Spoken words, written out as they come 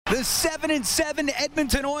The 7-7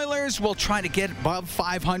 Edmonton Oilers will try to get above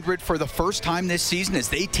 500 for the first time this season as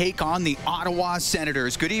they take on the Ottawa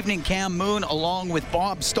Senators. Good evening, Cam Moon, along with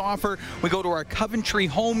Bob Stauffer. We go to our Coventry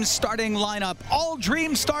Homes starting lineup. All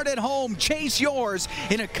dreams start at home. Chase yours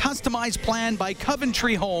in a customized plan by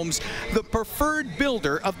Coventry Homes, the preferred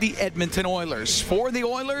builder of the Edmonton Oilers. For the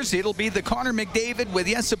Oilers, it'll be the Connor McDavid with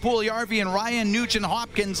Jesse Puljujärvi and Ryan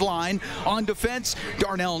Nugent-Hopkins line. On defense,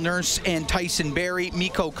 Darnell Nurse and Tyson Barrie.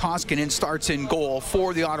 Mikko Koskinen starts in goal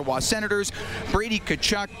for the Ottawa Senators. Brady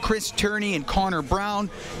Tkachuk, Chris Tierney, and Connor Brown.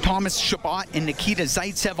 Thomas Chabot and Nikita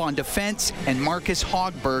Zaitsev on defense. And Marcus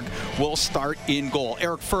Hogberg will start in goal.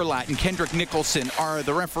 Eric Furlat and Kendrick Nicholson are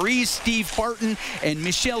the referees. Steve Barton and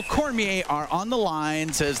Michel Cormier are on the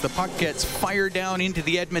lines as the puck gets fired down into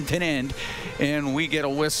the Edmonton end. And we get a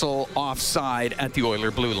whistle offside at the Oiler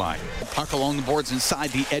blue line. Puck along the boards inside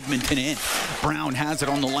the Edmonton end. Brown has it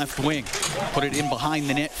on the left wing. Put it in behind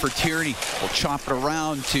the net for Tierney. We'll chop it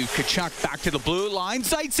around to Tkachuk, back to the blue line.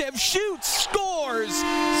 Zaitsev shoots, scores!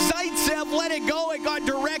 Zaitsev let it go. It got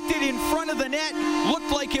directed in front of the net. Looked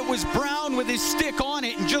like it was Brown with his stick on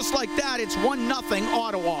it, and just like that, it's 1-0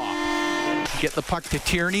 Ottawa. Get the puck to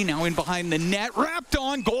Tierney, now in behind the net. Wrapped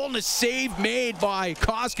on goal and a save made by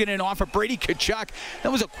Koskinen off of Brady Tkachuk.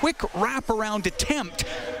 That was a quick wraparound attempt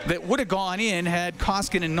that would have gone in had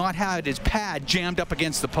Koskinen not had his pad jammed up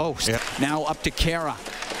against the post. Yep. Now up to Kara.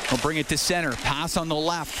 He'll bring it to center. Pass on the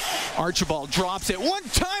left. Archibald drops it.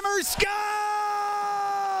 One-timer, scores!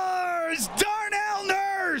 Darnell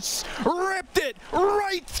Nurse ripped it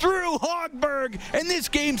right through Hogberg, and this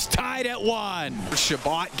game's tied at 1.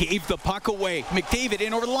 Chabot gave the puck away. McDavid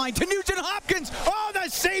in over the line to Nugent-Hopkins. Oh, the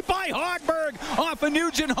save by Hogberg off of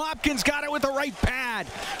Nugent-Hopkins. Got it with the right pad.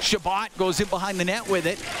 Chabot goes in behind the net with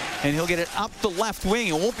it, and he'll get it up the left wing.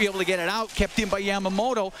 He won't be able to get it out. Kept in by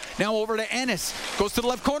Yamamoto. Now over to Ennis. Goes to the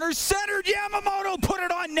left corner. Centered. Yamamoto put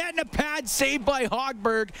it on net, and a pad saved by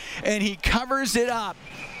Hogberg, and he covers it up.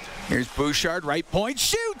 Here's Bouchard, right point,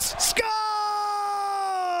 shoots, scores!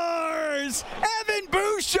 Evan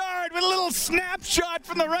Bouchard with a little snapshot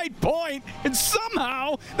from the right point, and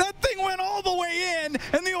somehow that thing went all the way in,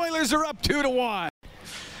 and the Oilers are up 2-1.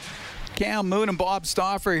 Cam Moon and Bob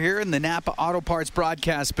Stauffer here in the Napa Auto Parts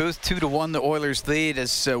broadcast booth. 2-1 the Oilers lead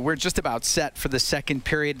as we're just about set for the second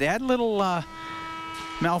period. They had a little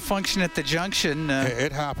malfunction at the junction.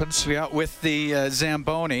 It happens. Yeah, with the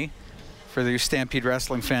Zamboni. For the Stampede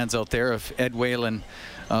Wrestling fans out there of Ed Whalen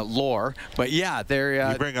lore. But yeah, they're...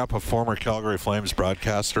 you bring up a former Calgary Flames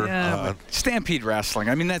broadcaster. Yeah, Stampede Wrestling,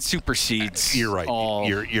 I mean, that supersedes You're right. all...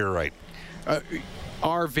 You're right.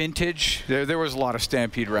 Our vintage, there was a lot of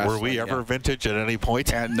Stampede Wrestling. Were we ever vintage at any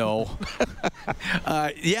point? No.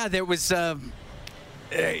 Yeah, there was...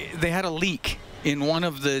 they had a leak in one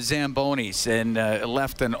of the Zambonis and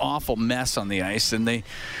left an awful mess on the ice, and they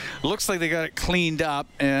looks like they got it cleaned up,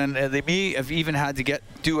 and they may have even had to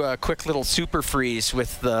do a quick little super freeze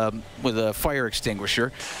with a fire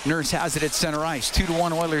extinguisher. Nurse has it at center ice.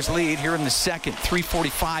 2-1 Oilers lead here in the second.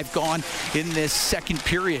 3:45 gone in this second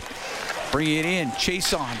period. Bring it in.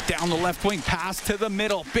 Chase on down the left wing. Pass to the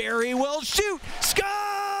middle. Barrie will shoot. Scores!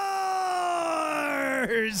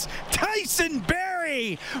 Tyson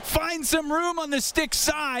Barrie finds some room on the stick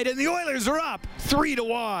side, and the Oilers are up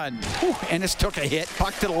 3-1. Ennis took a hit,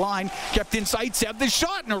 puck to the line, kept in Zaitsev. The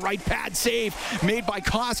shot and a right pad save made by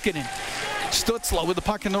Koskinen. Stützle with the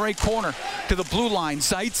puck in the right corner to the blue line.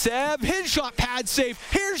 Zaitsev, his shot, pad save.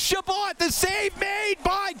 Here's Chabot, the save made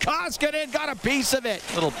by Koskinen. Got a piece of it.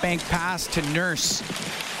 Little bank pass to Nurse.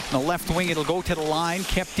 On the left wing, it'll go to the line.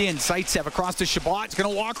 Kept in. Zaitsev across to Chabot. It's going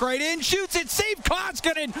to walk right in. Shoots it. Save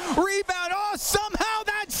Koskinen. Rebound. Oh, somehow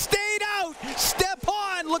that stayed out. Step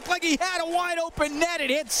on. Looked like he had a wide open net. It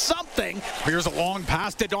hit something. Here's a long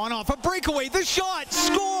pass to Donoff. A breakaway. The shot.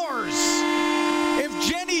 Scores. If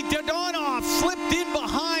Jenny Donoff slipped in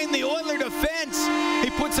behind the Oiler defense, he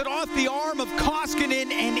puts it off the arm of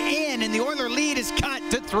Koskinen and in, and the Oiler lead is cut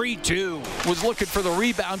to 3-2. Was looking for the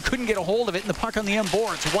rebound, couldn't get a hold of it, and the puck on the end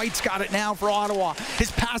boards. White's got it now for Ottawa.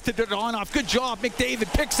 His pass to Donoff. Good job.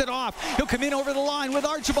 McDavid picks it off. He'll come in over the line with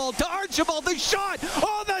Archibald. To Archibald, the shot.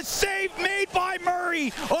 Oh, the save made by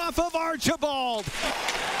Murray off of Archibald.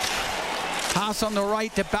 Pass on the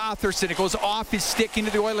right to Batherson. It goes off his stick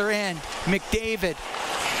into the Oiler end. McDavid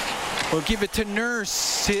will give it to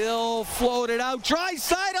Nurse. He'll float it out.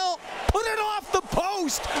 Draisaitl put it off the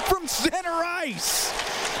post from center ice.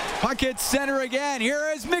 Puck at center again.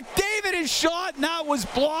 Here is McDavid, his shot, and that was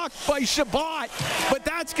blocked by Chabot. But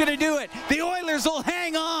that's going to do it. The Oilers will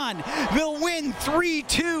hang on. They'll win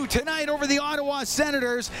 3-2 tonight over the Ottawa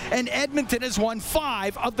Senators, and Edmonton has won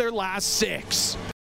 5 of their last 6.